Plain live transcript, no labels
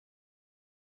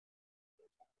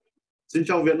Xin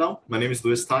chào Vietnam, my name is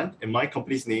Louis Tan and my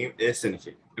company's name is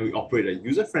Xyndicate, and we operate a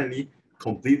user-friendly,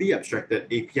 completely abstracted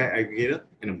API aggregator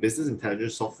and a business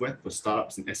intelligence software for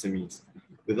startups and SMEs.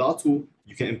 With our tool,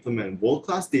 you can implement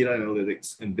world-class data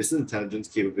analytics and business intelligence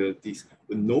capabilities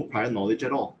with no prior knowledge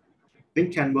at all.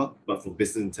 Think Canva, but for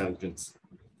business intelligence.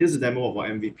 Here's a demo of our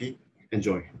MVP.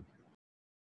 Enjoy.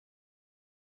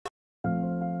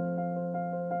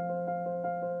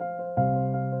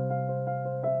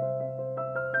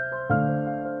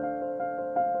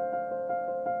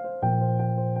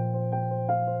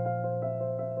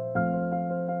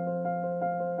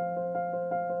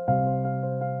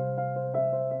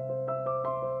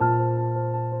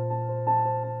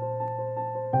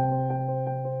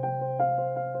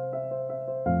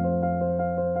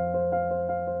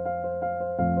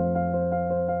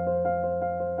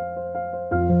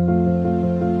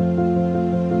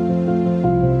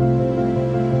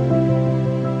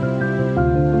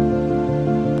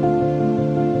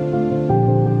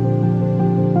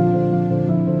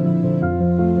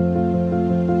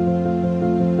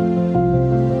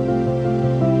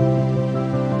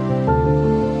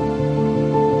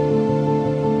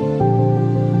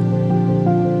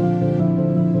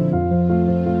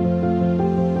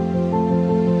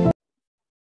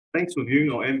 Thanks for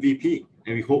viewing our MVP,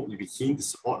 and we hope you'll be keen to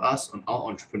support us on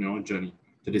our entrepreneurial journey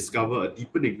to discover a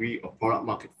deeper degree of product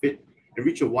market fit and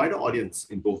reach a wider audience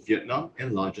in both Vietnam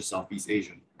and larger Southeast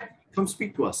Asia. Come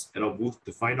speak to us at our booth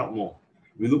to find out more.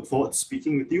 We look forward to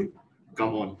speaking with you.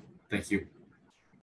 Come on. Thank you.